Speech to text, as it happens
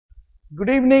Good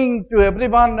evening to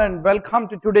everyone and welcome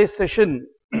to today's session.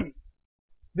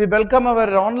 We welcome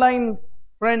our online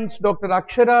friends Dr.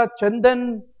 Akshara,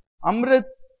 Chandan, Amrit,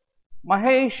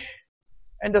 Mahesh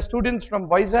and the students from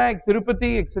Vizag,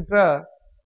 Tirupati, etc.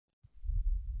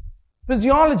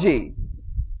 Physiology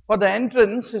for the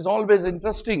entrance is always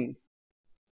interesting,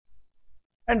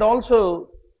 and also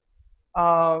there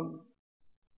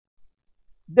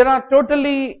are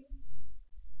totally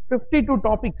 52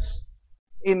 topics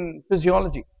in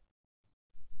physiology.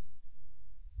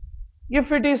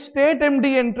 If it is state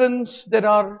MD entrance, there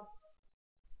are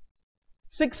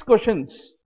 6 questions.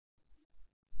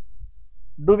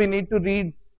 Do we need to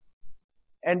read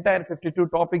entire 52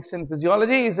 topics in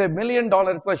physiology? Is a $1 million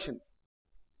question.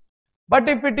 But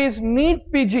if it is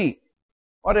NEET PG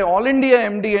or a All India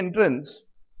MD entrance,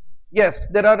 yes,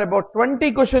 there are about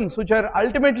 20 questions which are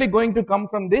ultimately going to come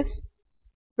from this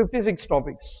 56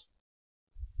 topics.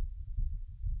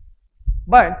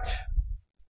 But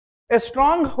a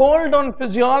strong hold on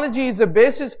physiology is a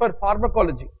basis for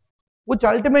pharmacology, which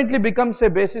ultimately becomes a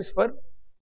basis for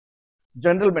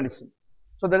general medicine.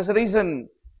 So there is a reason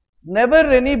never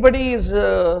anybody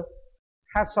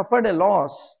has suffered a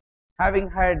loss having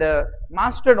had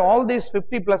mastered all these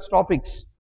 50 plus topics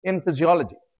in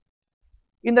physiology.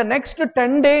 In the next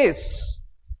 10 days,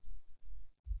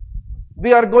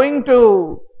 we are going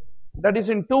to, that is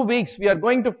in 2 weeks, we are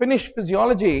going to finish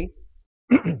physiology.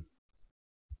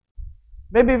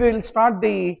 Maybe we will start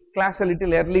the class a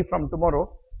little early from tomorrow.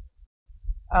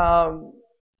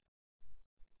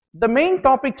 The main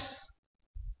topics,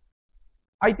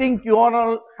 I think you are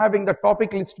all having the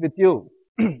topic list with you.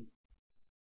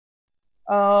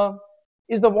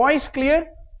 Is the voice clear?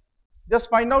 Just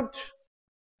find out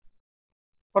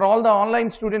for all the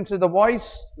online students, is the voice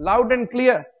loud and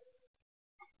clear?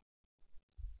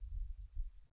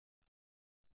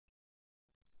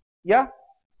 Yeah?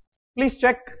 Please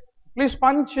check. Please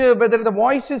punch whether the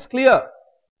voice is clear.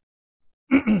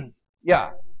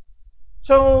 Yeah.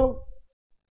 So,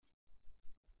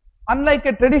 unlike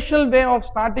a traditional way of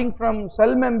starting from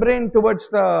cell membrane towards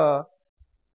the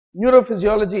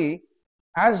neurophysiology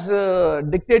as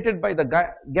dictated by the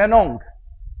Ganong,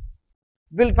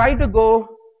 we'll try to go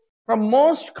from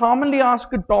most commonly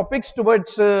asked topics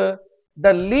towards the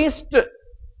least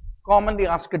commonly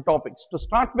asked topics. To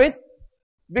start with,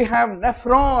 we have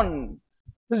nephron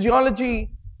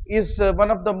physiology is one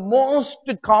of the most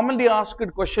commonly asked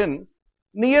question.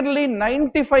 Nearly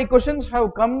 95 questions have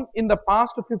come in the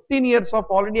past 15 years of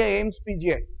All India AIMS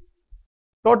PGI.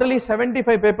 Totally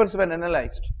 75 papers were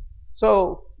analyzed.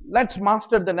 So let's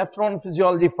master the nephron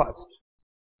physiology first.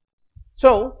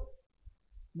 So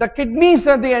the kidneys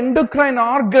are the endocrine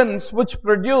organs which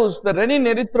produce the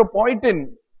renin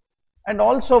erythropoietin and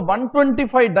also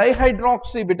 125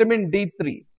 dihydroxy vitamin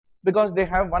D3, because they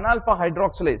have 1-alpha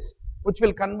hydroxylase, which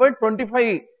will convert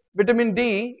 25 vitamin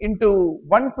D into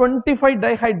 125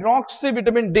 dihydroxy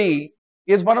vitamin D,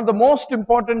 is one of the most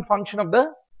important function of the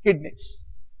kidneys.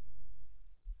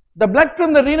 The blood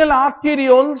from the renal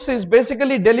arterioles is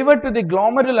basically delivered to the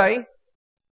glomeruli,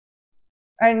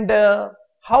 and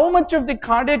how much of the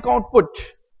cardiac output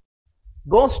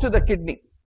goes to the kidney?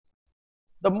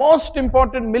 The most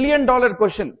important $1 million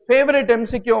question, favorite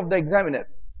MCQ of the examiner.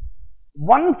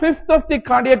 1/5 of the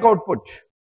cardiac output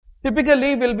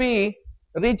typically will be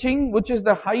reaching, which is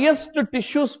the highest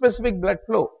tissue specific blood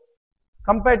flow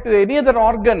compared to any other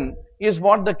organ, is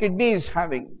what the kidney is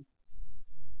having.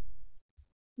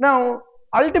 Now,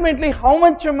 ultimately, how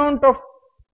much amount of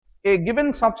a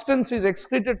given substance is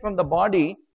excreted from the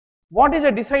body? What is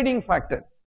a deciding factor?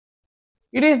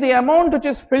 It is the amount which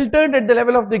is filtered at the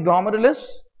level of the glomerulus,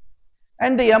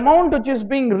 and the amount which is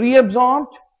being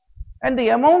reabsorbed, and the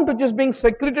amount which is being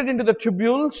secreted into the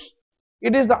tubules.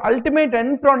 It is the ultimate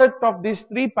end product of these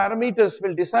 3 parameters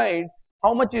will decide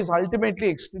how much is ultimately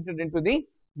excreted into the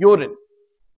urine.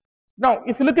 Now,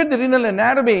 if you look at the renal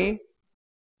anatomy,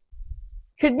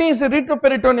 kidney is a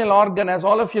retroperitoneal organ, as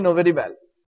all of you know very well.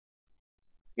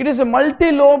 It is a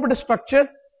multi-lobed structure,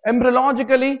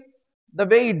 embryologically, the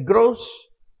way it grows.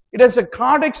 It has a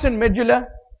cortex and medulla,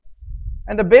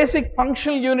 and the basic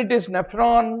functional unit is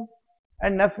nephron,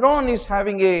 and nephron is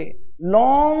having a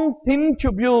long thin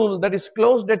tubule that is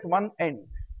closed at one end.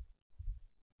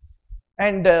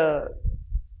 And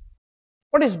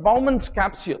what is Bowman's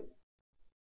capsule?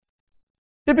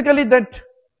 Typically that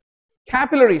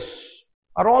capillaries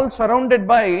are all surrounded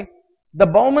by the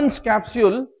Bowman's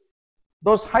capsule.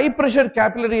 Those high pressure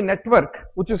capillary network,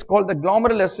 which is called the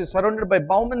glomerulus, is surrounded by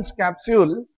Bowman's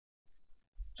capsule.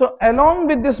 So along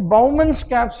with this Bowman's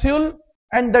capsule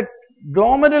and that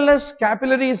glomerulus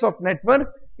capillaries of network,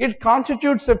 it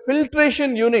constitutes a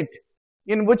filtration unit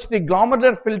in which the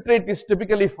glomerular filtrate is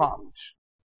typically formed.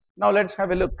 Now let's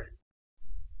have a look.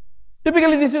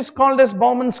 Typically this is called as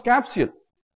Bowman's capsule,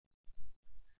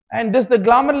 and this the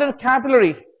glomerular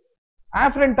capillary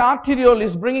afferent arteriole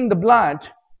is bringing the blood,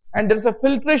 and there is a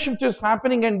filtration which is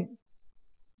happening, and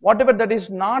whatever that is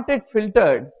not yet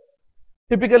filtered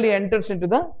typically enters into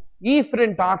the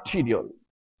efferent arteriole.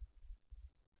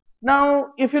 Now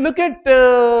if you look at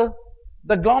the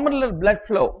glomerular blood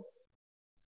flow,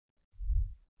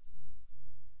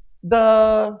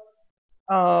 the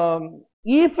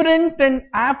efferent and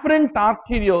afferent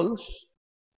arterioles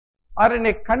are in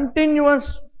a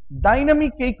continuous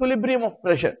dynamic equilibrium of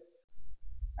pressure,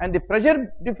 and the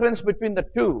pressure difference between the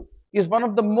two is one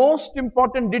of the most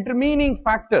important determining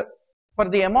factor for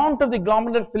the amount of the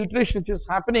glomerular filtration which is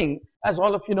happening, as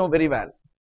all of you know very well.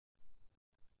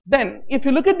 Then if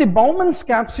you look at the Bowman's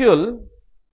capsule,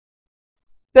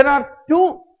 there are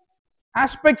two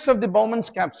aspects of the Bowman's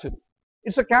capsule.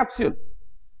 It's a capsule.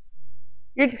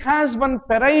 It has one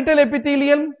parietal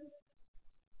epithelium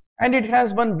and it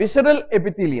has one visceral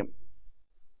epithelium,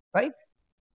 right?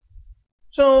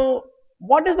 So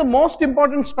what is the most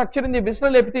important structure in the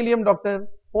visceral epithelium, doctor?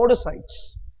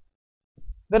 Podocytes.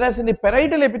 Whereas in the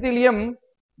parietal epithelium,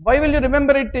 why will you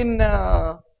remember it in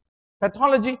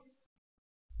pathology?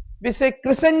 We say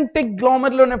crescentic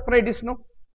glomerulonephritis, no?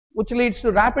 Which leads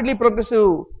to rapidly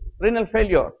progressive renal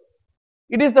failure.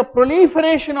 It is the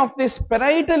proliferation of this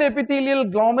parietal epithelial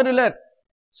glomerular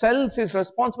cells is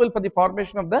responsible for the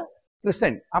formation of the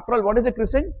crescent. After all, what is a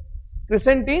crescent?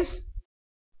 Crescent is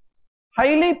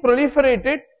highly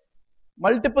proliferated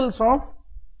multiples of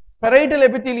parietal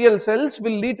epithelial cells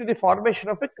will lead to the formation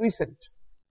of a crescent.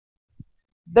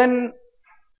 Then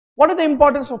what is the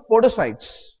importance of podocytes?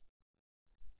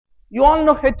 You all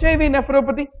know HIV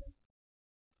nephropathy.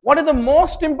 What is the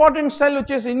most important cell which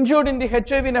is injured in the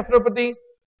HIV nephropathy?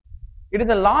 It is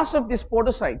the loss of these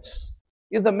podocytes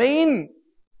is the main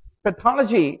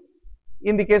pathology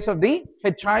in the case of the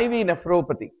HIV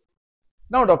nephropathy.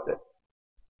 Now doctor,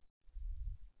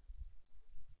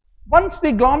 once the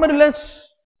glomerulus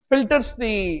filters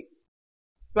the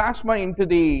plasma into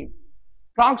the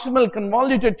proximal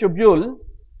convoluted tubule,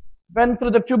 when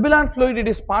through the tubular fluid it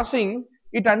is passing,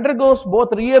 it undergoes both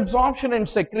reabsorption and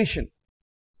secretion.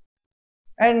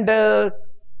 And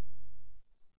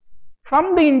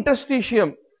from the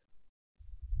interstitium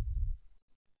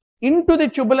into the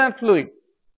tubular fluid,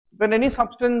 when any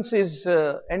substance is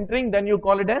entering, then you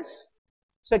call it as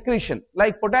secretion,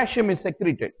 like potassium is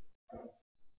secreted.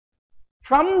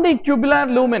 From the tubular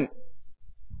lumen,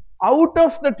 out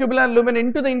of the tubular lumen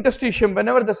into the interstitium,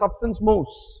 whenever the substance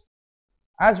moves,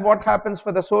 as what happens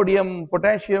for the sodium,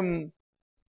 potassium,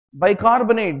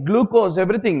 bicarbonate, glucose,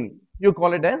 everything, you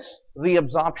call it as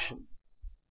reabsorption.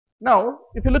 Now,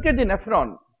 if you look at the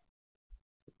nephron,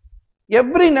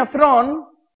 every nephron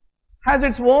has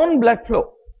its own blood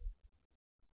flow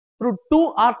through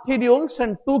two arterioles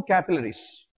and two capillaries.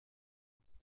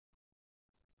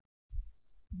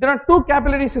 There are two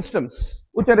capillary systems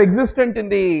which are existent in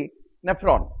the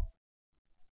nephron.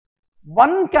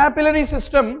 One capillary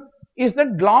system is the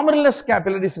glomerulus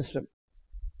capillary system.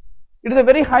 It is a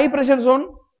very high pressure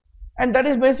zone, and that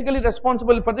is basically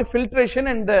responsible for the filtration,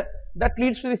 and that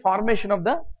leads to the formation of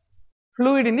the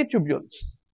fluid in the tubules.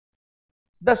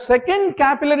 The second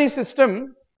capillary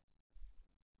system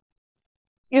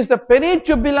is the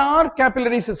peritubular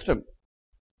capillary system.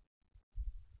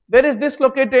 Where is this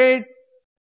located?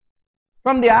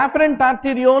 From the afferent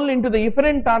arteriole into the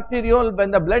efferent arteriole,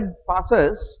 when the blood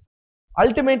passes,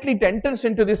 ultimately it enters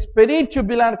into this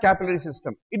peritubular capillary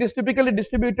system. It is typically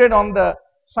distributed on the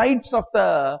sides of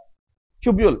the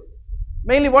tubule.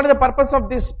 Mainly, what is the purpose of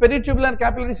this peritubular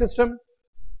capillary system?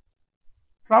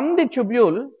 From the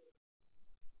tubule,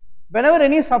 whenever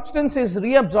any substance is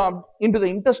reabsorbed into the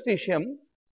interstitium,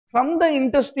 from the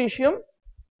interstitium,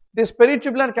 this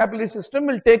peritubular capillary system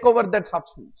will take over that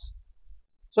substance.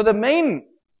 So the main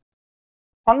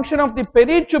function of the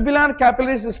peritubular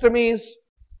capillary system is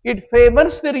it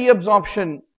favors the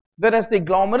reabsorption, whereas the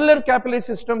glomerular capillary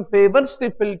system favors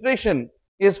the filtration,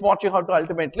 is what you have to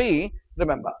ultimately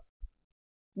remember.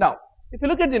 Now, if you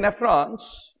look at the nephrons,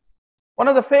 one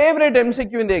of the favorite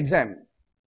MCQ in the exam,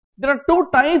 there are two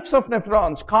types of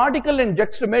nephrons, cortical and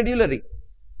juxtamedullary.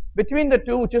 Between the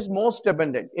two, which is most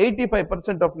abundant,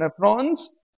 85% of nephrons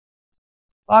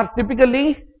are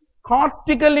typically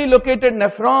cortically located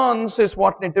nephrons, is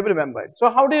what need to be remembered.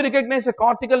 So how do you recognize a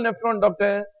cortical nephron,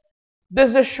 doctor? There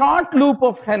is a short loop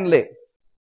of Henle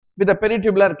with the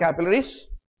peritubular capillaries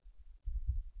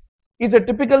is a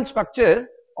typical structure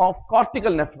of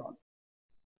cortical nephron.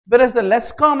 Whereas the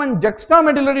less common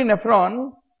juxtamedullary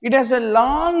nephron, it has a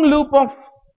long loop of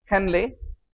Henle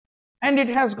and it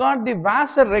has got the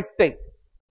vasa recti.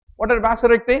 What are vasa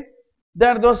recti? They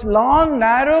are those long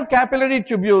narrow capillary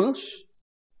tubules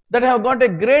that have got a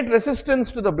great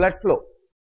resistance to the blood flow.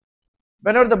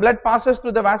 Whenever the blood passes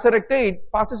through the vasa recti,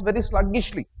 it passes very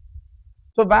sluggishly.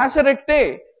 So vasa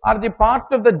recti are the part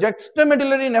of the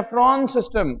juxtamedullary nephron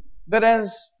system,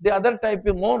 whereas the other type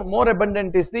more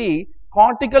abundant is the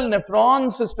cortical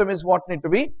nephron system is what need to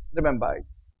be remembered.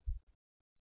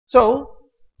 So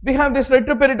we have this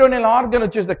retroperitoneal organ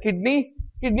which is the kidney.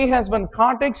 Kidney has one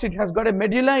cortex, it has got a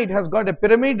medulla, it has got a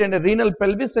pyramid and a renal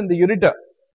pelvis and the ureter.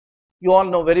 You all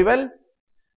know very well.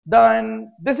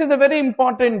 Then this is a very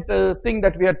important thing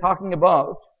that we are talking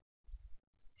about.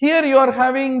 Here you are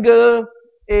having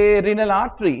a renal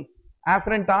artery,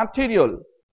 afferent arteriole,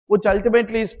 which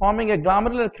ultimately is forming a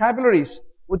glomerular capillaries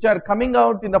which are coming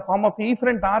out in the form of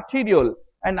efferent arteriole,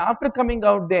 and after coming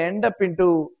out they end up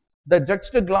into the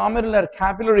juxtaglomerular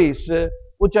capillaries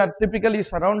which are typically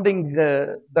surrounding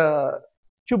the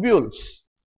tubules,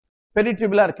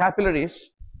 peritubular capillaries,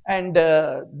 and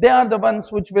they are the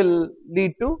ones which will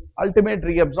lead to ultimate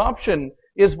reabsorption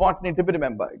is what need to be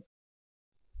remembered.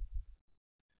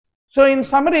 So in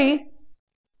summary,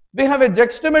 we have a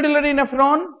juxtamedullary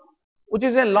nephron which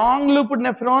is a long looped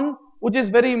nephron which is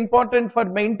very important for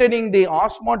maintaining the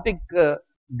osmotic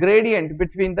gradient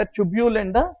between the tubule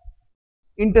and the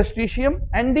interstitium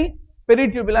and the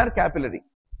peritubular capillary,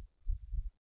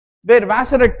 where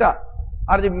vasa recta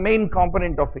are the main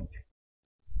component of it.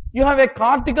 You have a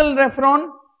cortical nephron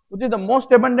which is the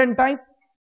most abundant type,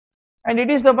 and it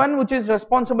is the one which is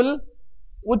responsible,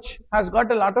 which has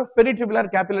got a lot of peritubular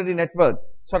capillary network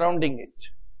surrounding it.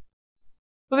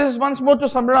 So this is once more to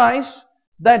summarize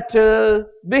that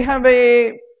we have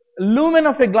a lumen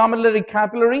of a glomerular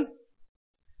capillary,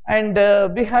 and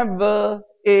we have a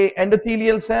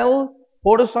endothelial cell,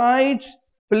 podocytes,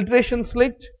 filtration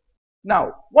slit.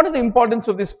 Now, what is the importance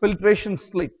of this filtration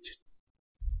slit?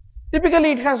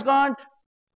 Typically, it has got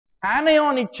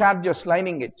anionic charges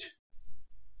lining it,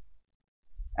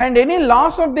 and any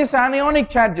loss of these anionic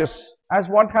charges, as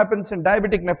what happens in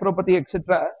diabetic nephropathy,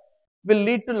 etc., will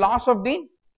lead to loss of the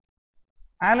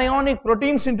anionic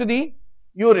proteins into the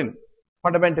urine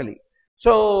fundamentally.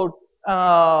 So,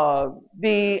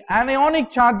 the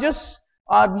anionic charges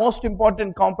are most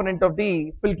important component of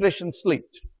the filtration slit.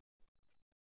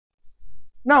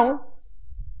 Now,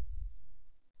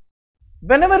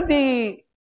 whenever the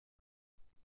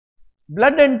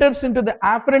blood enters into the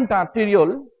afferent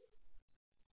arteriole,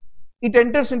 it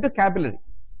enters into capillary.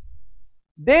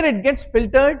 There it gets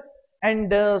filtered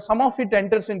and some of it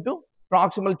enters into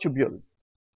proximal tubule.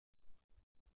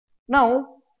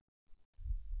 Now,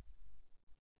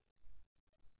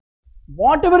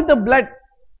 whatever the blood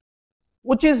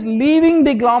which is leaving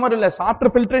the glomerulus after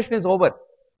filtration is over,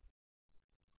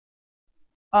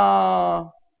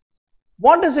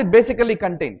 what does it basically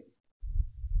contain?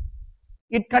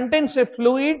 It contains a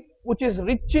fluid which is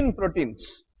rich in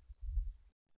proteins.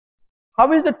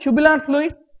 How is the tubular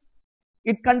fluid?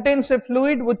 It contains a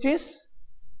fluid which is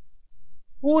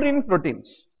poor in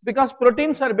proteins, because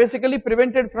proteins are basically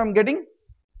prevented from getting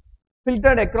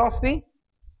filtered across the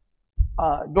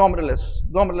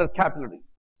glomerular capillary.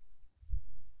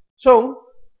 So,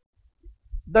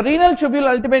 the renal tubule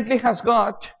ultimately has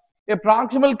got a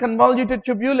proximal convoluted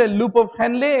tubule, a loop of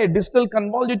Henle, a distal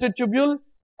convoluted tubule,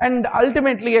 and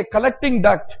ultimately a collecting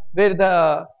duct where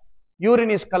the urine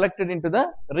is collected into the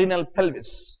renal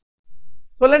pelvis.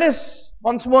 So let us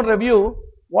once more review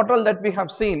what all that we have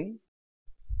seen.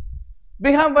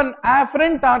 We have one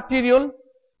afferent arteriole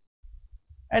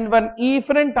and one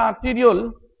efferent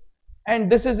arteriole,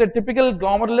 and this is a typical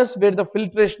glomerulus where the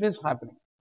filtration is happening.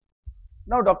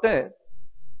 Now doctor,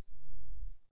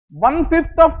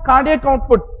 1/5 of cardiac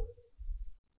output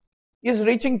is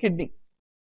reaching kidney,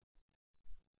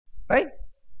 right?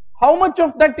 How much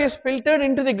of that is filtered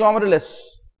into the glomerulus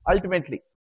ultimately?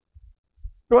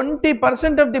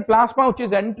 20% of the plasma which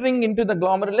is entering into the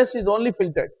glomerulus is only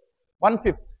filtered,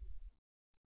 1/5.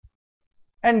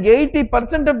 And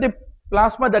 80% of the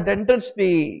plasma that enters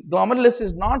the glomerulus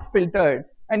is not filtered,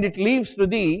 and it leaves through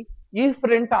the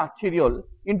efferent arteriole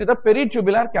into the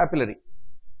peritubular capillary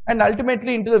and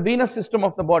ultimately into the venous system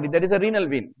of the body, that is a renal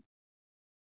vein.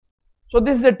 So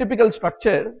this is a typical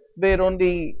structure where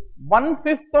only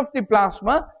 1/5 of the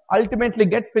plasma ultimately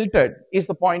get filtered is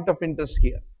the point of interest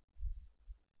here.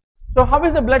 So how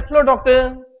is the blood flow,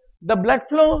 doctor? The blood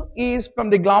flow is from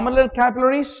the glomerular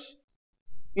capillaries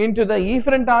into the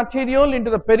efferent arteriole, into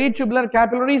the peritubular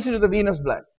capillaries, into the venous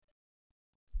blood.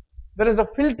 There is a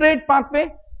filtrate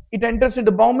pathway it enters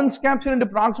into Bowman's capsule, into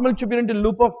proximal tubule, into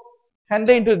loop of Henle,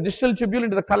 into the distal tubule,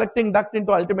 into the collecting duct,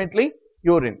 into ultimately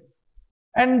urine.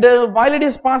 And while it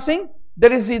is passing,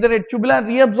 there is either a tubular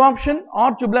reabsorption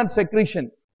or tubular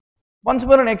secretion. Once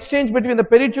more, an exchange between the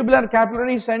peritubular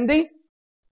capillaries and the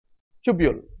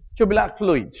tubule, tubular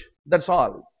fluid. That's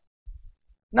all.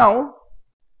 Now,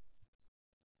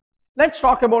 let's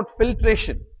talk about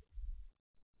filtration.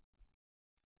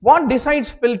 What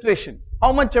decides filtration?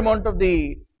 How much amount of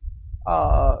the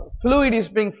fluid is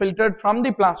being filtered from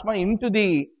the plasma into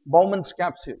the Bowman's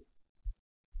capsule?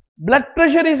 Blood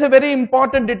pressure is a very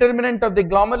important determinant of the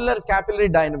glomerular capillary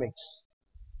dynamics.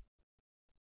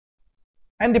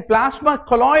 And the plasma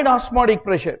colloid osmotic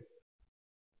pressure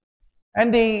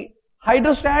and the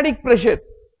hydrostatic pressure,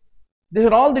 these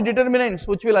are all the determinants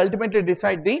which will ultimately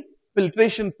decide the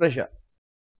filtration pressure.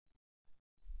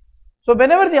 So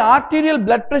whenever the arterial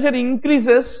blood pressure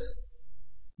increases,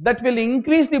 that will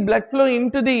increase the blood flow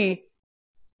into the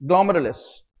glomerulus,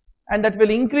 and that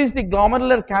will increase the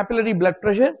glomerular capillary blood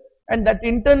pressure, and that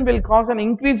in turn will cause an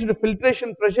increased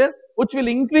filtration pressure, which will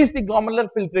increase the glomerular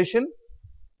filtration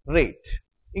rate,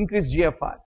 increase GFR.